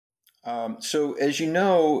So, as you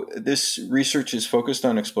know, this research is focused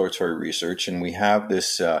on exploratory research, and we have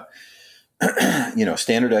this,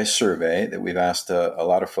 standardized survey that we've asked a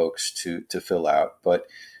lot of folks to fill out. But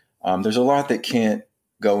there's a lot that can't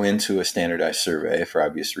go into a standardized survey for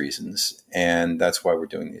obvious reasons, and that's why we're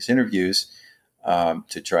doing these interviews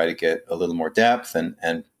to try to get a little more depth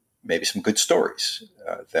and maybe some good stories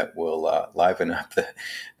that will liven up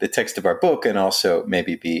the text of our book, and also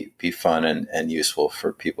maybe be fun and useful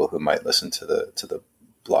for people who might listen to the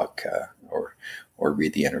blog or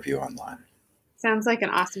read the interview online. Sounds like an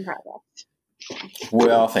awesome project.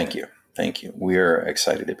 Well, thank you. We're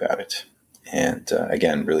excited about it, and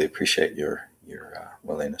again, really appreciate your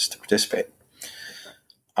willingness to participate.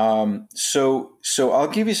 So I'll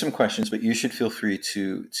give you some questions, but you should feel free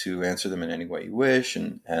to answer them in any way you wish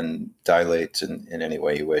and dilate in any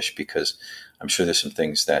way you wish, because I'm sure there's some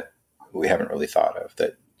things that we haven't really thought of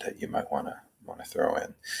that you might want to throw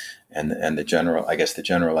in. And the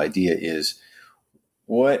general idea is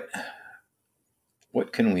what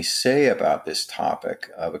can we say about this topic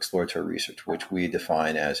of exploratory research, which we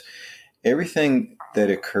define as everything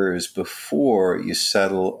that occurs before you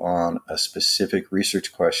settle on a specific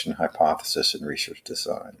research question, hypothesis, and research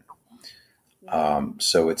design.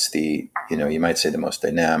 So it's you might say the most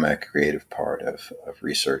dynamic, creative part of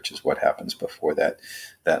research is what happens before that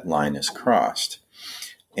line is crossed.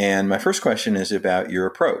 And my first question is about your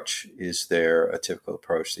approach. Is there a typical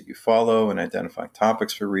approach that you follow in identifying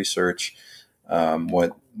topics for research?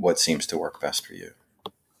 What seems to work best for you?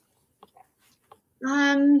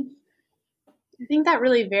 I think that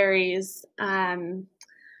really varies. I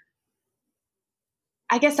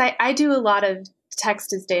guess I do a lot of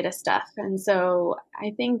text as data stuff. And so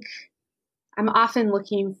I think I'm often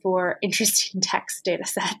looking for interesting text data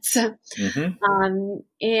sets. Mm-hmm.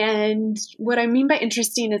 And what I mean by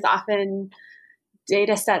interesting is often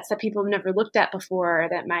data sets that people have never looked at before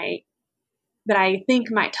that I think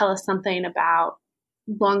might tell us something about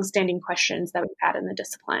longstanding questions that we've had in the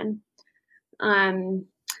discipline.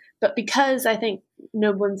 But because I think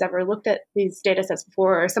no one's ever looked at these data sets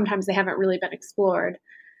before, or sometimes they haven't really been explored,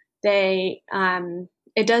 it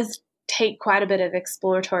does take quite a bit of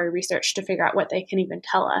exploratory research to figure out what they can even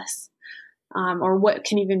tell us, or what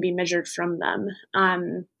can even be measured from them.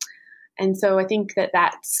 And so I think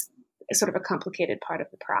that's sort of a complicated part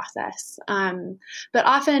of the process. But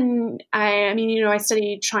often, I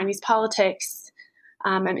study Chinese politics.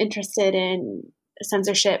 I'm interested in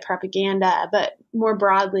censorship, propaganda, but more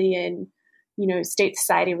broadly in, state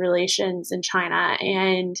society relations in China.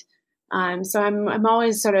 And so I'm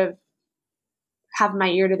always sort of have my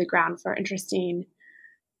ear to the ground for interesting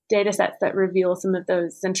data sets that reveal some of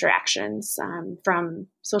those interactions, from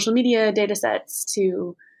social media data sets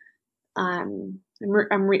to I'm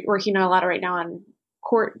working on a lot right now on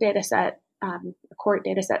court data set, a court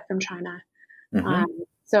data set from China. Mm-hmm.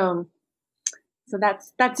 So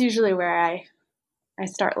that's usually where I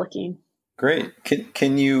start looking. Great.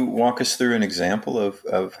 Can you walk us through an example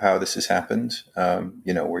of how this has happened?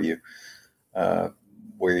 Where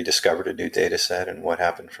you discovered a new data set and what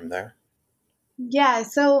happened from there? Yeah.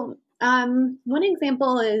 So one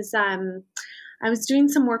example is I was doing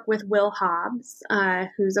some work with Will Hobbs,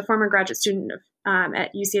 who's a former graduate student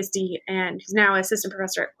at UCSD and who's now assistant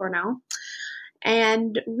professor at Cornell.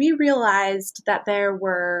 And we realized that there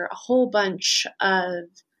were a whole bunch of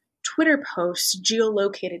Twitter posts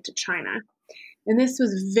geolocated to China. And this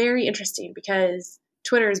was very interesting because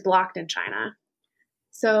Twitter is blocked in China.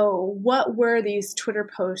 So what were these Twitter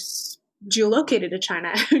posts geolocated to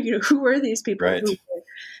China? Who were these people who were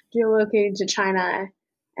geolocated to China?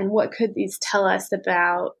 And what could these tell us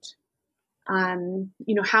about,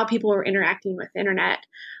 how people were interacting with the internet?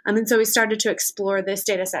 And so we started to explore this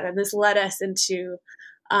data set, and this led us into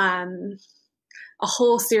a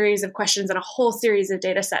whole series of questions and a whole series of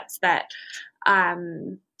data sets that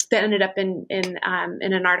ended up in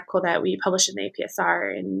an article that we published in the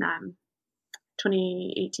APSR in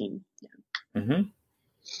 2018. Yeah. Mm-hmm.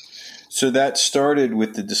 So that started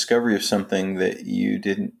with the discovery of something that you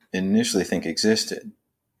didn't initially think existed.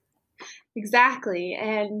 Exactly.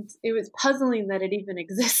 And it was puzzling that it even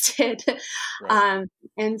existed. Right.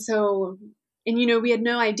 And we had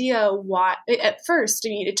no idea what, at first,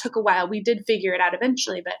 it took a while. We did figure it out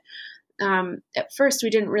eventually, but at first we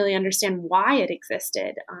didn't really understand why it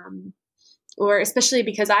existed. Or especially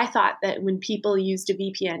because I thought that when people used a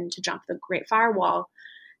VPN to jump the Great Firewall,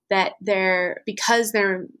 that because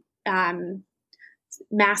they're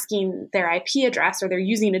masking their IP address or they're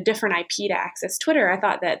using a different IP to access Twitter, I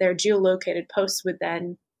thought that their geolocated posts would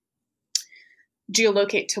then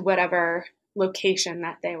geolocate to whatever location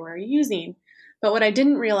that they were using. But what I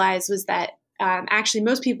didn't realize was that actually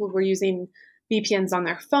most people were using VPNs on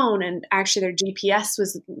their phone, and actually their GPS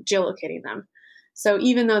was geolocating them. So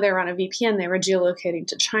even though they were on a VPN, they were geolocating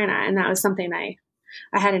to China, and that was something I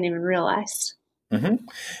hadn't even realized. Mm-hmm.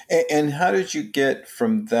 And how did you get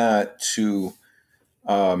from that to,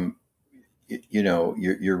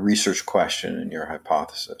 your research question and your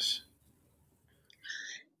hypothesis?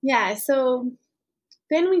 Yeah, so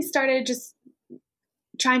then we started just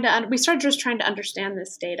trying to understand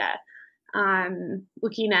this data,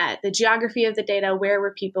 looking at the geography of the data, where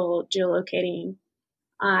were people geolocating,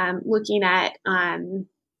 looking at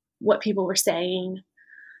what people were saying.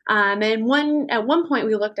 And at one point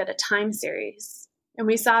we looked at a time series, and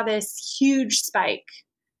we saw this huge spike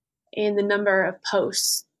in the number of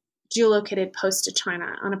geolocated posts to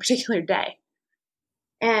China on a particular day.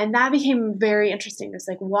 And that became very interesting. It's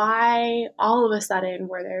like, why all of a sudden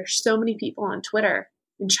were there so many people on Twitter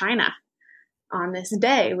in China on this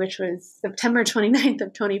day, which was September 29th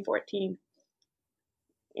of 2014.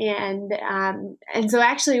 And so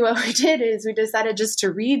actually what we did is we decided just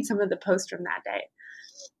to read some of the posts from that day.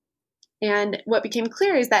 And what became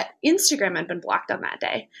clear is that Instagram had been blocked on that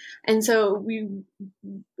day. And so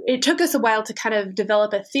it took us a while to kind of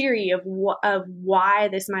develop a theory of why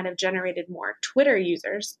this might have generated more Twitter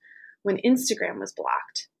users when Instagram was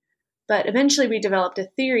blocked. But eventually we developed a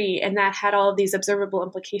theory, and that had all of these observable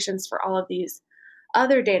implications for all of these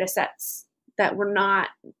other data sets that were not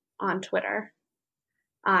on Twitter.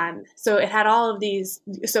 So it had all of these.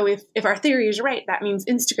 So if our theory is right, that means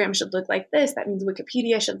Instagram should look like this. That means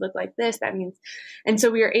Wikipedia should look like this. And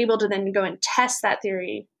so we were able to then go and test that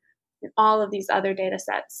theory in all of these other data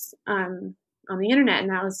sets on the internet,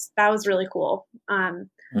 and that was really cool.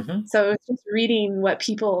 So it's just reading what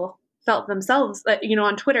people felt themselves,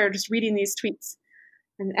 on Twitter, just reading these tweets,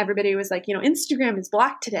 and everybody was like, Instagram is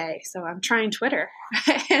blocked today, so I'm trying Twitter,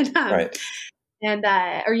 and right. And,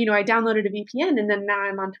 I downloaded a VPN, and then now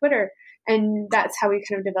I'm on Twitter. And that's how we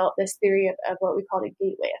kind of developed this theory of what we called a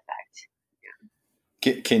gateway effect.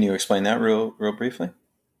 Yeah. Can you explain that real briefly?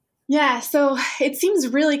 Yeah. So it seems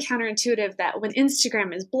really counterintuitive that when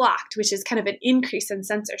Instagram is blocked, which is kind of an increase in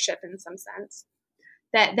censorship in some sense,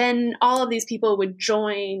 that then all of these people would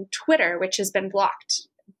join Twitter, which has been blocked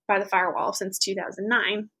by the firewall since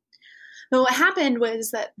 2009. But what happened was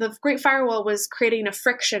that the Great Firewall was creating a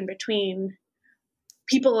friction between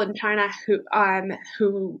people in China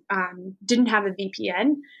who didn't have a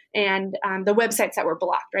VPN and the websites that were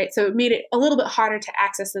blocked, right? So it made it a little bit harder to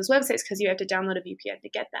access those websites because you have to download a VPN to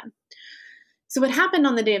get them. So what happened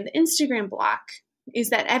on the day of the Instagram block is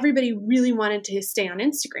that everybody really wanted to stay on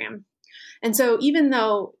Instagram. And so even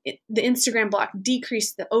though the Instagram block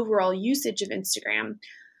decreased the overall usage of Instagram,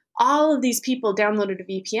 all of these people downloaded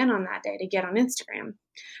a VPN on that day to get on Instagram.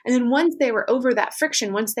 And then once they were over that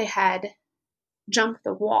friction, once they had jumped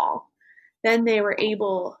the wall, then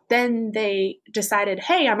they decided,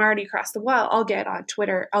 hey, I'm already across the wall. I'll get on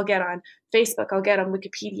Twitter. I'll get on Facebook. I'll get on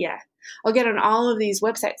Wikipedia. I'll get on all of these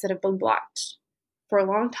websites that have been blocked for a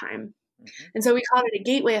long time. Mm-hmm. And so we called it a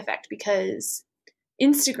gateway effect because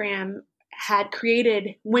Instagram had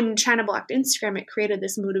created, when China blocked Instagram, it created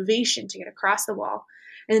this motivation to get across the wall.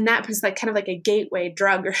 And that was kind of like a gateway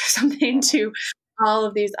drug or something to all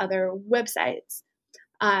of these other websites.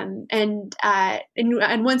 And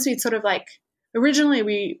once we sort of originally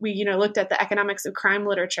we looked at the economics of crime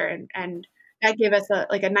literature, and that gave us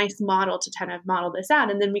a nice model to kind of model this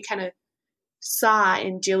out. And then we kind of saw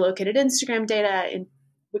in geolocated Instagram data, in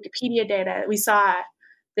Wikipedia data, we saw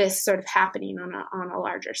this sort of happening on a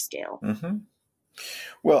larger scale. Mm-hmm.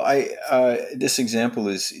 Well, this example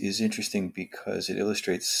is interesting because it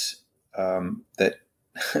illustrates that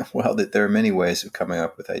there are many ways of coming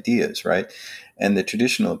up with ideas, right? And the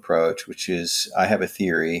traditional approach, which is I have a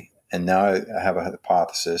theory and now I have a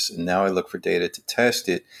hypothesis and now I look for data to test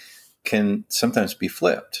it, can sometimes be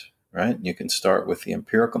flipped, right? You can start with the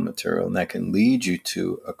empirical material and that can lead you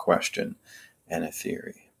to a question and a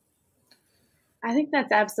theory. I think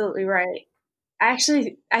that's absolutely right.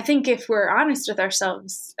 Actually, I think if we're honest with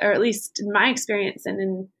ourselves, or at least in my experience and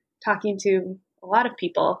in talking to a lot of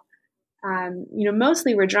people,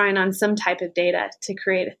 mostly we're drawing on some type of data to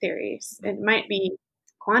create a theory. It might be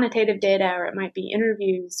quantitative data, or it might be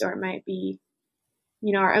interviews, or it might be,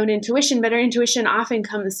 our own intuition. But our intuition often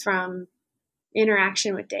comes from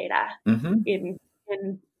interaction with data, mm-hmm.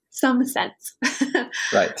 in some sense.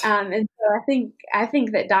 Right. And so I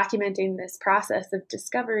think that documenting this process of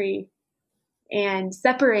discovery and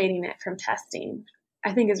separating it from testing,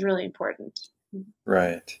 I think is really important.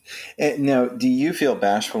 Right. And now, do you feel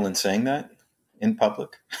bashful in saying that in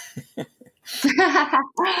public?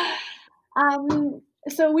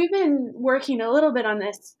 So we've been working a little bit on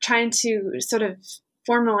this, trying to sort of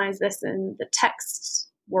formalize this in the text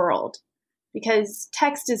world, because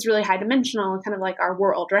text is really high dimensional, kind of like our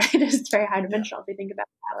world, right? It's very high dimensional if you think about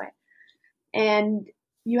it that way. And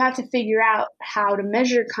you have to figure out how to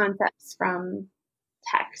measure concepts from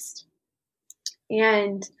text.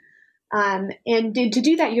 And to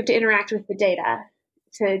do that, you have to interact with the data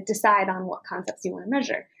to decide on what concepts you want to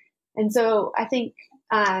measure. And so I think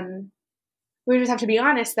we just have to be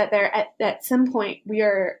honest that at some point we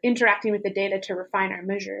are interacting with the data to refine our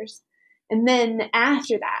measures. And then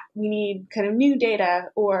after that, we need kind of new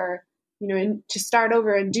data, or, to start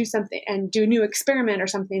over and do something and do a new experiment or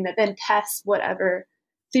something that then tests whatever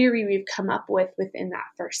theory we've come up with within that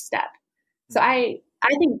first step. So I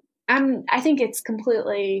think it's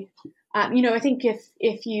completely, I think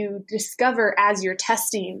if you discover as you're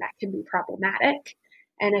testing, that can be problematic.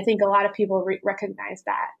 And I think a lot of people recognize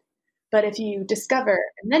that. But if you discover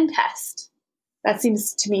and then test, that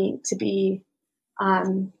seems to me to be,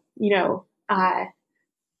 you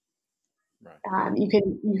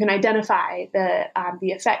can identify the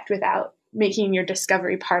effect without making your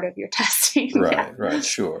discovery part of your testing. Right, right,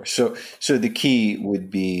 sure. So the key would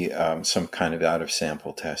be some kind of out of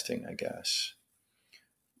sample testing, I guess.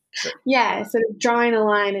 Yeah, sort of drawing a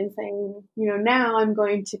line and saying, now I'm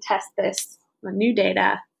going to test this on new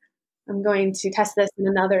data. I'm going to test this in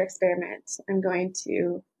another experiment. I'm going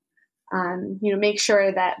to, make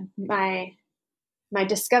sure that my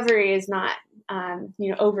discovery is not,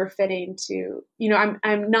 overfitting to,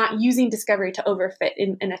 I'm not using discovery to overfit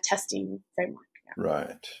in a testing framework. Yeah.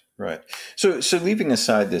 Right, right. So leaving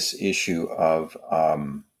aside this issue of,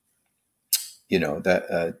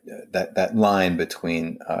 that line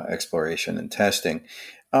between exploration and testing,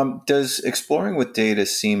 does exploring with data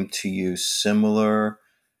seem to you similar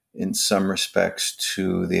in some respects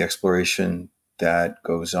to the exploration that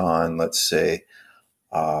goes on, let's say,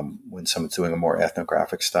 when someone's doing a more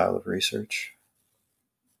ethnographic style of research?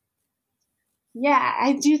 Yeah,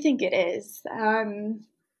 I do think it is. I'm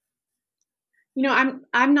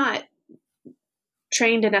not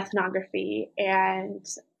trained in ethnography, and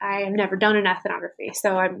I have never done an ethnography,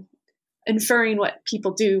 so I'm inferring what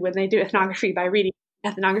people do when they do ethnography by reading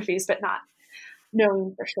ethnographies, but not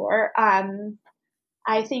knowing for sure.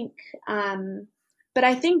 I think, but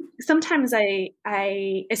I think sometimes I,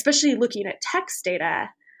 especially looking at text data,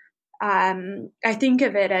 I think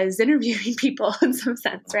of it as interviewing people in some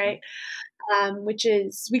sense, right? Which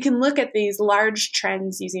is, we can look at these large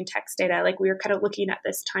trends using text data. Like we were kind of looking at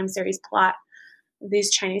this time series plot of these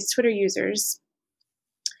Chinese Twitter users.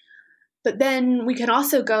 But then we can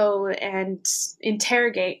also go and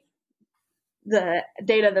interrogate the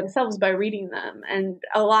data themselves by reading them. And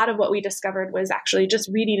a lot of what we discovered was actually just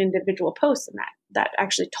reading individual posts, and that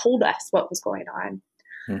actually told us what was going on.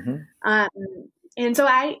 Mm-hmm. And so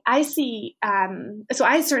I see, so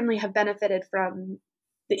I certainly have benefited from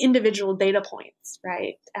the individual data points,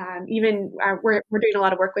 right? Even we're doing a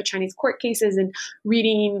lot of work with Chinese court cases, and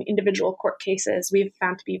reading individual court cases we've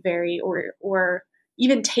found to be very, or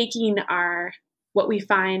even taking what we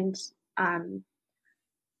find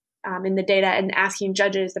in the data and asking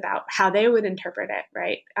judges about how they would interpret it,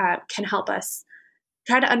 right, can help us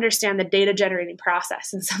try to understand the data generating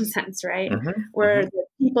process in some sense, right? Mm-hmm. Where the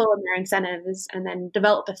people and their incentives, and then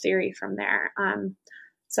develop a theory from there.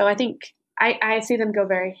 So I think I see them go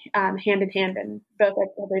very hand in hand, and both are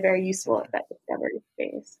probably very useful at that discovery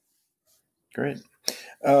phase. Great.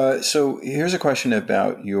 So here's a question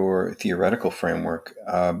about your theoretical framework.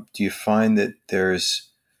 Do you find that there's,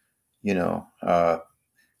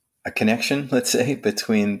 a connection, let's say,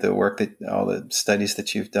 between the work all the studies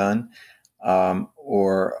that you've done,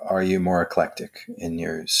 or are you more eclectic in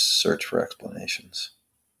your search for explanations?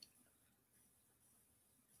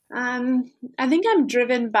 I think I'm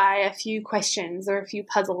driven by a few questions or a few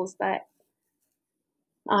puzzles that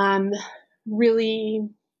really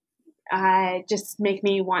just make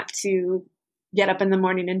me want to get up in the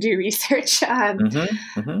morning and do research. One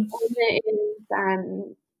is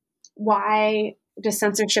why does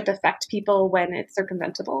censorship affect people when it's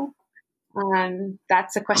circumventable?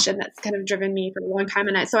 That's a question that's kind of driven me for a long time.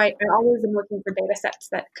 And so I always am looking for data sets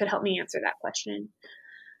that could help me answer that question.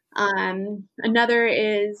 Another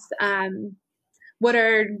is, what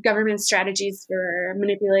are government strategies for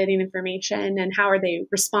manipulating information, and how are they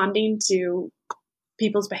responding to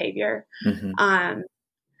people's behavior? Mm-hmm.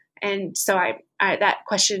 And so I that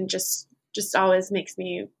question just always makes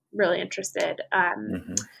me really interested.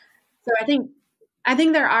 So I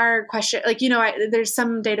think there are questions, like, there's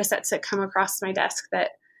some data sets that come across my desk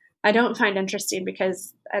that I don't find interesting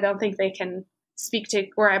because I don't think they can speak to,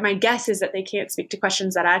 or my guess is that they can't speak to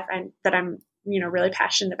questions that I find that I'm, really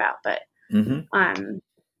passionate about.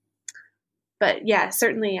 But yeah,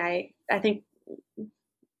 certainly I think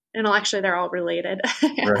intellectually they're all related.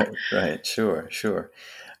 Right. Sure.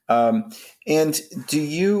 And do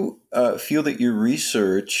you feel that your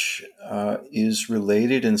research is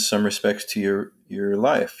related in some respects to your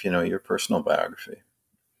life, your personal biography?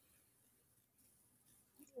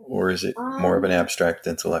 Or is it more of an abstract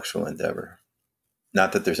intellectual endeavor?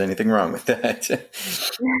 Not that there's anything wrong with that.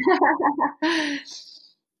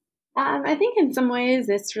 I think in some ways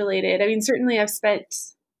it's related. I mean, certainly I've spent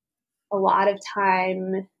a lot of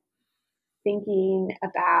time thinking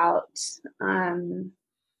about,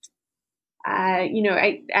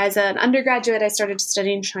 as an undergraduate, I started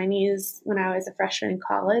studying Chinese when I was a freshman in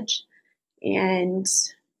college. And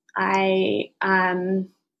I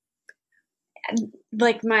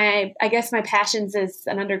guess my passions as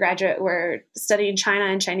an undergraduate were studying China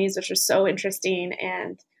and Chinese, which was so interesting,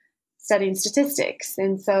 and studying statistics.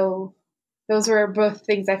 And so those were both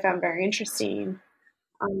things I found very interesting.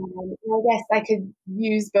 And I guess I could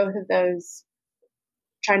use both of those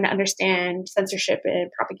trying to understand censorship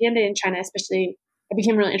and propaganda in China, especially. I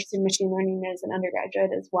became really interested in machine learning as an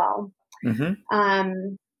undergraduate as well.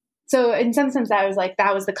 Mm-hmm. So in some sense, that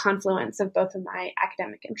was the confluence of both of my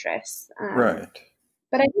academic interests. Right.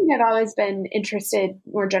 But I think I've always been interested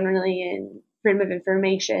more generally in freedom of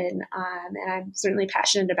information, and I'm certainly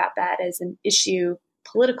passionate about that as an issue,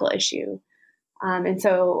 political issue. And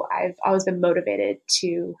so I've always been motivated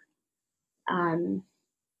to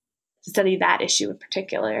study that issue in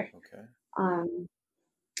particular. Okay.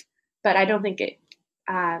 But I don't think it.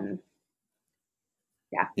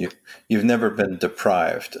 You've never been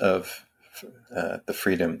deprived of the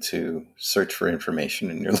freedom to search for information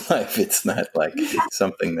in your life. It's not like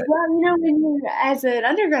something that. Well, when as an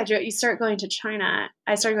undergraduate, you start going to China.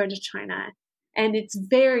 I started going to China, and it's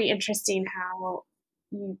very interesting how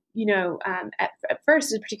at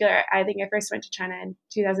first, in particular, I think I first went to China in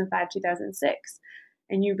 2005, 2006,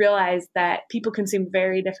 and you realize that people consume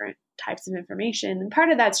very different types of information, and part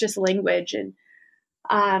of that's just language, and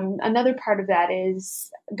another part of that is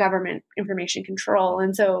government information control,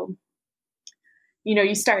 and so.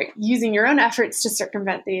 You start using your own efforts to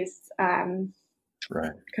circumvent these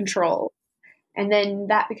controls. And then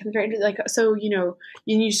that becomes very so, you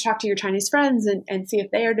need to talk to your Chinese friends and see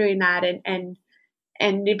if they are doing that. And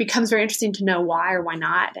it becomes very interesting to know why or why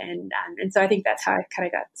not. And so I think that's how I kind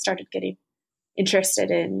of started getting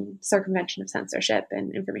interested in circumvention of censorship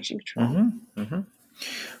and information control. Mm-hmm. Mm-hmm.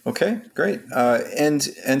 Okay, great.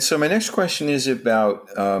 And so my next question is about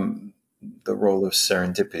the role of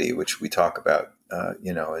serendipity, which we talk about.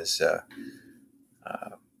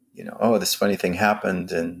 This funny thing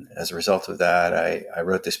happened, and as a result of that, I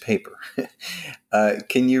wrote this paper.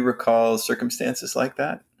 Can you recall circumstances like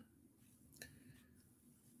that?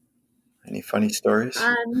 Any funny stories?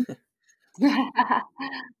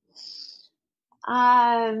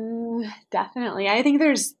 Definitely. I think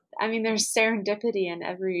there's serendipity in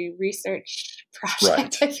every research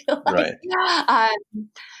project. Right. I feel like.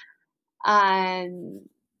 Right.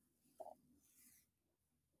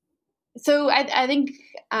 So I think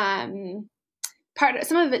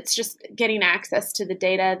some of it's just getting access to the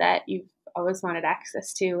data that you've always wanted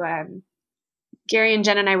access to. Gary and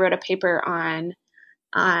Jen and I wrote a paper on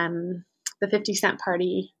the 50 Cent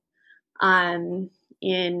Party in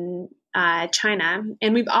China,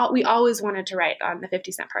 and we always wanted to write on the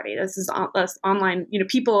 50 Cent Party. This is online.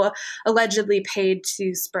 People allegedly paid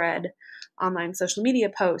to spread online social media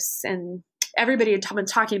posts, and everybody had been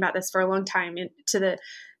talking about this for a long time.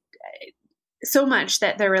 So much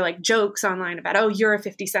that there were like jokes online about, oh, you're a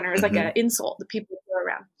 50 center. It was like an insult that people throw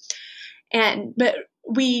around. But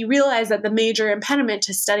we realized that the major impediment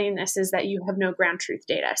to studying this is that you have no ground truth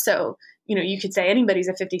data. So, you could say anybody's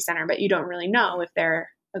a 50 center, but you don't really know if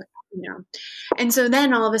they're, And so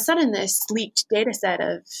then all of a sudden this leaked data set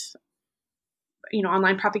of,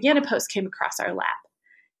 online propaganda posts came across our lap.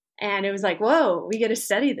 And it was like, whoa, we get to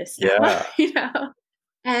study this now,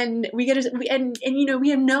 And we get to, we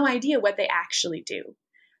have no idea what they actually do.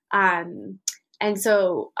 And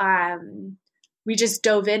so we just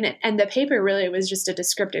dove in, and the paper really was just a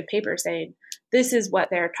descriptive paper saying, this is what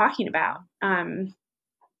they're talking about.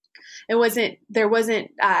 It was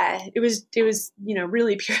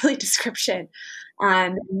really purely description,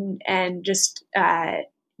 and just,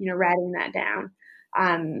 writing that down.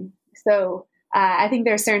 So I think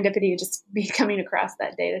there's serendipity just be coming across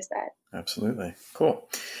that data set. Absolutely. Cool.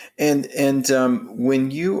 And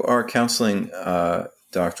when you are counseling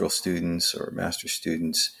doctoral students or master's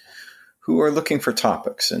students, who are looking for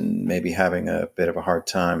topics and maybe having a bit of a hard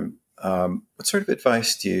time, what sort of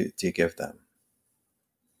advice do you give them?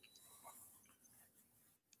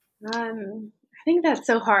 I think that's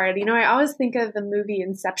so hard. I always think of the movie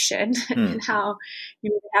Inception and how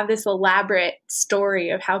have this elaborate story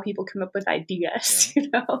of how people come up with ideas,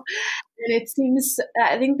 And it seems,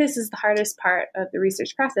 I think this is the hardest part of the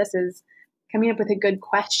research process, is coming up with a good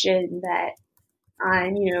question that,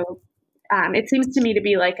 it seems to me to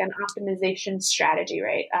be like an optimization strategy,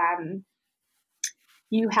 right?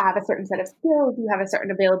 You have a certain set of skills, you have a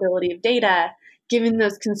certain availability of data. Given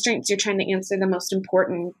those constraints, you're trying to answer the most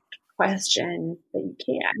important question that you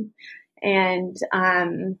can. And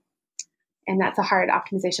that's a hard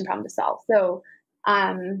optimization problem to solve. So,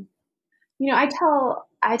 I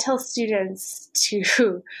tell students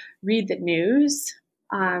to read the news,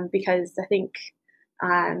 because I think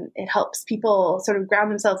it helps people sort of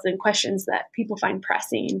ground themselves in questions that people find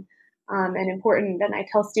pressing and important. And I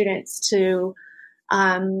tell students to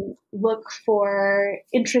look for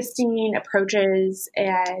interesting approaches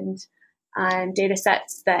and data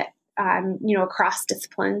sets that, across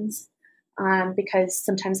disciplines, because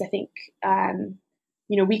sometimes I think,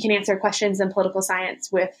 we can answer questions in political science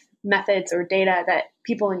with methods or data that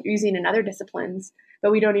people are using in other disciplines,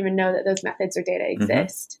 but we don't even know that those methods or data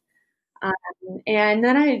exist. And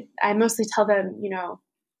then I mostly tell them,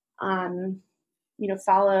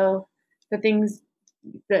 follow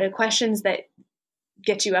the questions that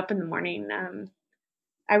get you up in the morning.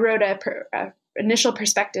 I wrote a initial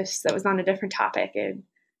prospectus that was on a different topic, and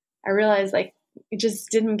I realized it just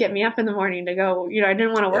didn't get me up in the morning to go. I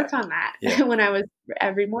didn't want to work on that when I was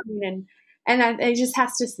every morning, and it just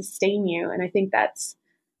has to sustain you. And I think that's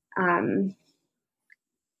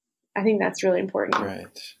really important.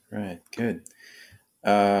 Right, good.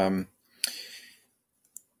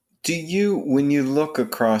 Do you, when you look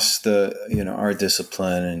across our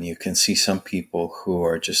discipline, and you can see some people who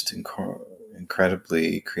are just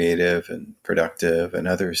incredibly creative and productive, and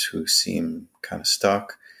others who seem kind of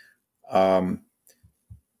stuck,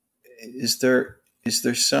 is there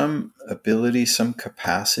some ability, some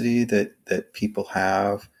capacity that people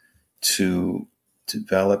have to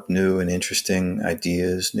develop new and interesting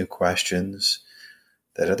ideas, new questions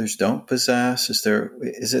that others don't possess?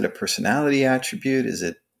 Is it a personality attribute?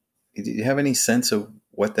 Do you have any sense of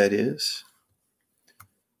what that is?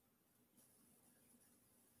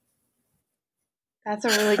 That's a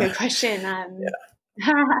really good question.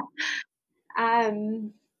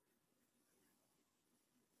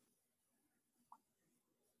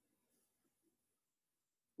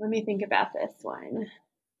 Let me think about this one.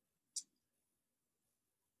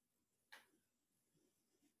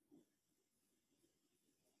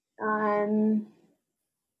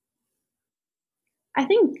 I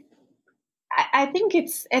think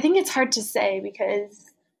it's hard to say, because,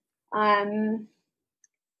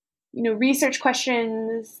 research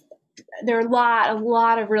questions, there are a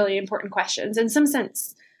lot of really important questions. In some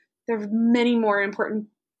sense, there are many more important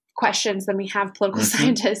questions than we have political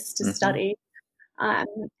scientists to study.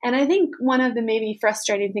 And I think one of the maybe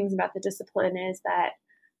frustrating things about the discipline is that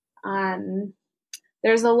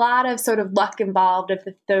there's a lot of sort of luck involved. If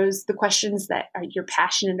the questions that you're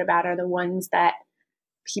passionate about are the ones that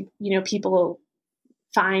people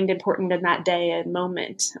find important in that day and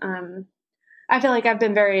moment. I feel like I've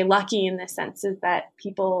been very lucky in this sense, is that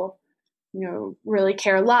people, really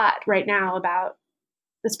care a lot right now about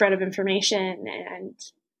the spread of information and,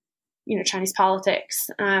 Chinese politics.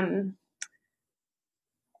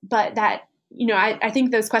 But that, I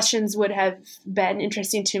think those questions would have been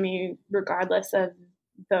interesting to me regardless of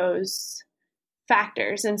those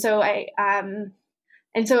factors. And so I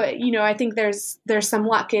think there's some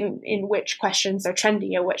luck in which questions are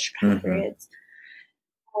trendy at which time periods.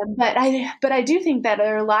 But I do think that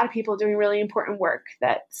there are a lot of people doing really important work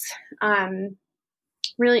that's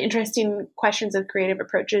really interesting questions of creative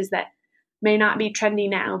approaches that may not be trendy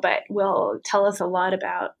now, but will tell us a lot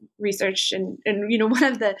about research. And one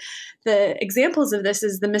of the examples of this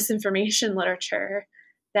is the misinformation literature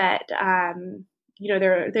that,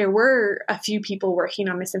 there were a few people working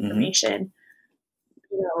on misinformation,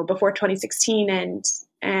 before 2016,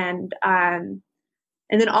 and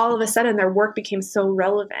then all of a sudden their work became so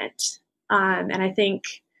relevant. And I think,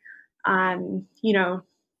 in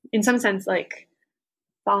some sense,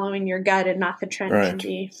 following your gut and not the trend can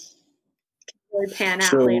be really pan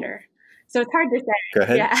out later. So it's hard to say. Go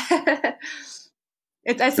ahead. Yeah.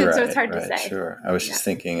 So it's hard to say. Sure. I was just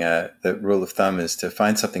thinking the rule of thumb is to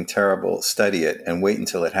find something terrible, study it, and wait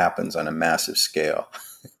until it happens on a massive scale.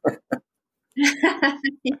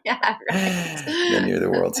 Yeah, right. Then you're the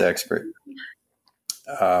world's expert.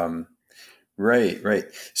 Right, right.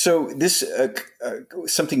 So this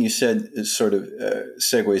something you said is sort of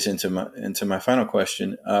segues into my final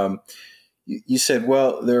question. You said,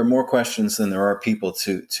 well, there are more questions than there are people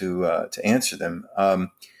to answer them.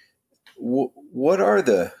 What are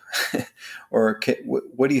the,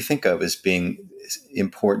 what do you think of as being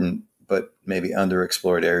important but maybe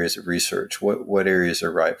underexplored areas of research? What areas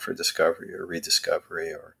are ripe for discovery or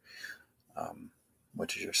rediscovery, or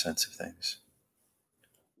what is your sense of things?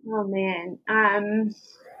 Oh man. I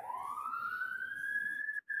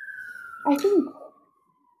think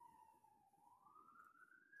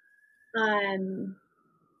um,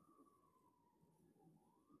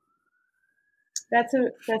 that's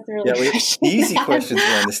a really Yeah, good the question. easy questions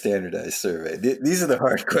are on the standardized survey. These are the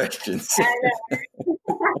hard questions.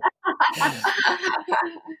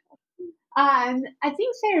 I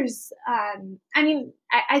think there's,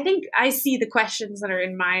 I think I see the questions that are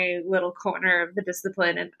in my little corner of the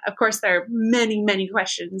discipline. And of course, there are many, many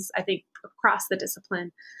questions, I think, across the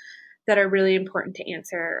discipline that are really important to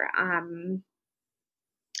answer.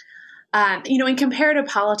 In comparative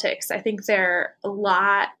politics, I think there are a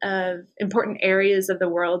lot of important areas of the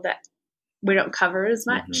world that we don't cover as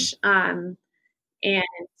much. And,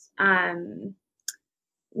 um,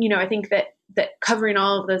 I think that covering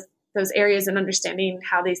all of those areas and understanding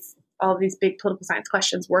how all of these big political science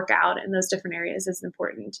questions work out in those different areas is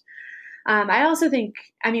important. I also think,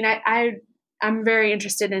 I'm very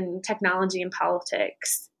interested in technology and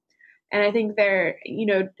politics. And I think there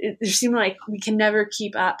seems like we can never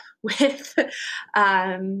keep up with,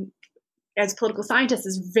 as political scientists,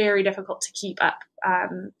 is very difficult to keep up.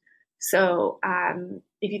 If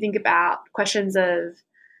you think about questions of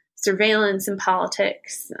surveillance in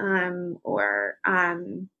politics, or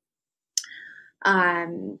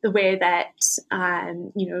the way that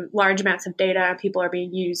large amounts of data people are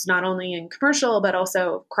being used not only in commercial but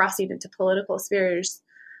also crossing into political spheres.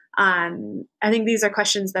 I think these are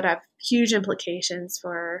questions that have huge implications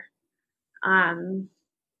for the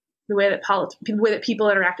way that people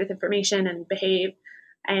interact with information and behave.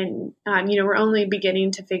 And we're only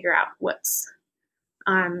beginning to figure out what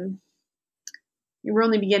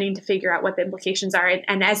the implications are.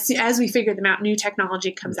 And as we figure them out, new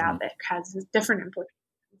technology comes out that has different implications.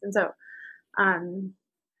 And so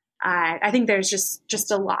I think there's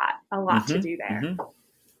just a lot to do there.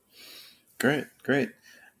 Great, great.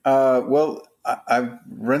 Well, I've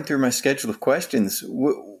run through my schedule of questions.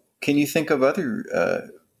 Can you think of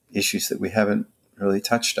other issues that we haven't really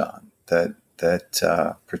touched on that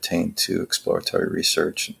pertain to exploratory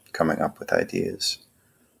research and coming up with ideas?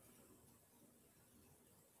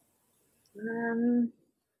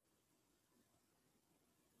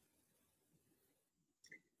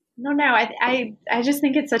 No. I just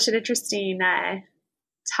think it's such an interesting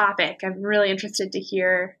topic. I'm really interested to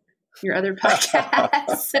hear your other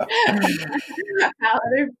podcasts. How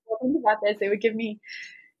other people think about this. It would give me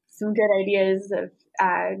some good ideas of,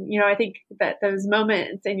 I think that those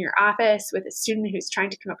moments in your office with a student who's trying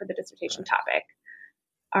to come up with a dissertation topic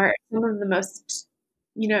are some of the most,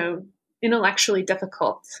 intellectually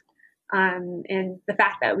difficult. And the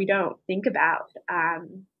fact that we don't think about,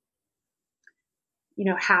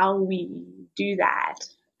 how we do that,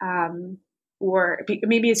 or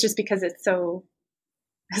maybe it's just because it's so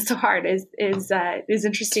hard is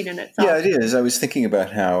interesting in itself. Yeah, it is. I was thinking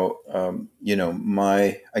about how, I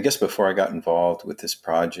guess before I got involved with this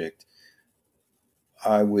project,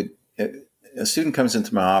 a student comes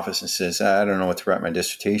into my office and says, I don't know what to write my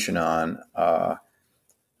dissertation on,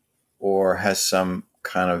 or has some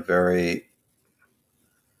kind of very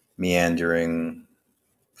meandering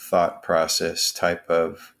thought process type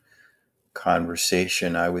of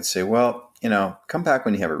conversation. I would say, well, come back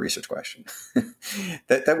when you have a research question.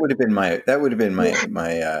 that would have been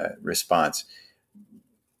my response.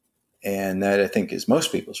 And that, I think, is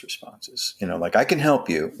most people's responses. Like, I can help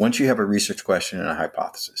you once you have a research question and a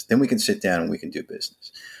hypothesis. Then we can sit down and we can do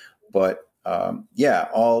business. But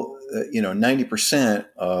 90%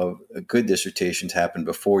 of good dissertations happen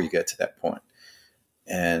before you get to that point.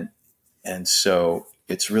 And so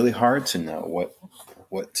it's really hard to know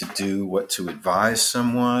what to do, what to advise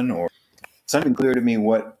someone, or it's not even clear to me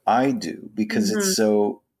what I do, because it's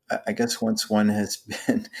so, I guess once one has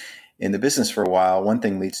been in the business for a while, one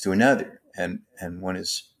thing leads to another, and one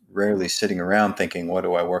is rarely sitting around thinking, what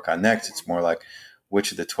do I work on next? It's more like,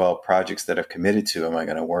 which of the 12 projects that I've committed to am I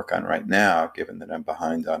going to work on right now, given that I'm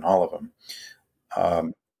behind on all of them?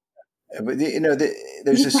 But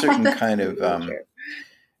there's a certain kind of,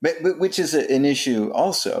 but which is an issue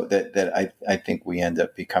also that I think we end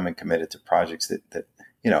up becoming committed to projects that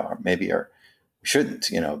maybe are we shouldn't,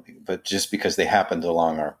 but just because they happened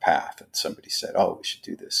along our path and somebody said, oh, we should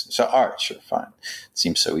do this. So, all right, sure, fine. It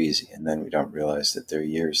seems so easy. And then we don't realize that there are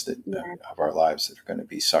years of our lives that are going to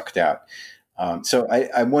be sucked out. So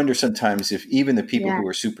I wonder sometimes if even the people who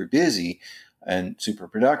are super busy and super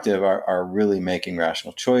productive are really making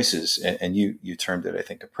rational choices. And you termed it, I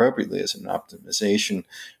think, appropriately as an optimization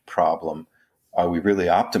problem. Are we really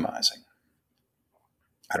optimizing?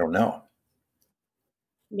 I don't know.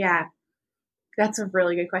 Yeah, that's a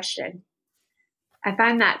really good question. I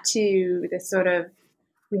find that too, the sort of,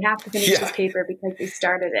 we have to finish this paper because we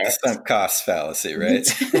started it. Sunk cost fallacy, right?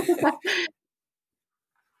 The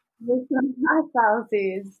sunk cost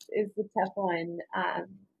fallacy is the tough one.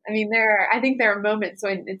 I think there are moments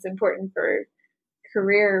when it's important for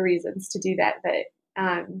career reasons to do that,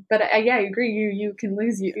 but I agree. You can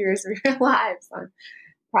lose years of your lives on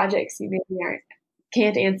projects you maybe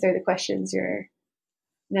can't answer the questions you're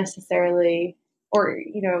necessarily, or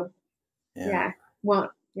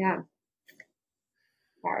won't. Yeah,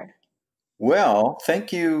 hard. Well,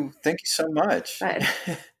 thank you so much.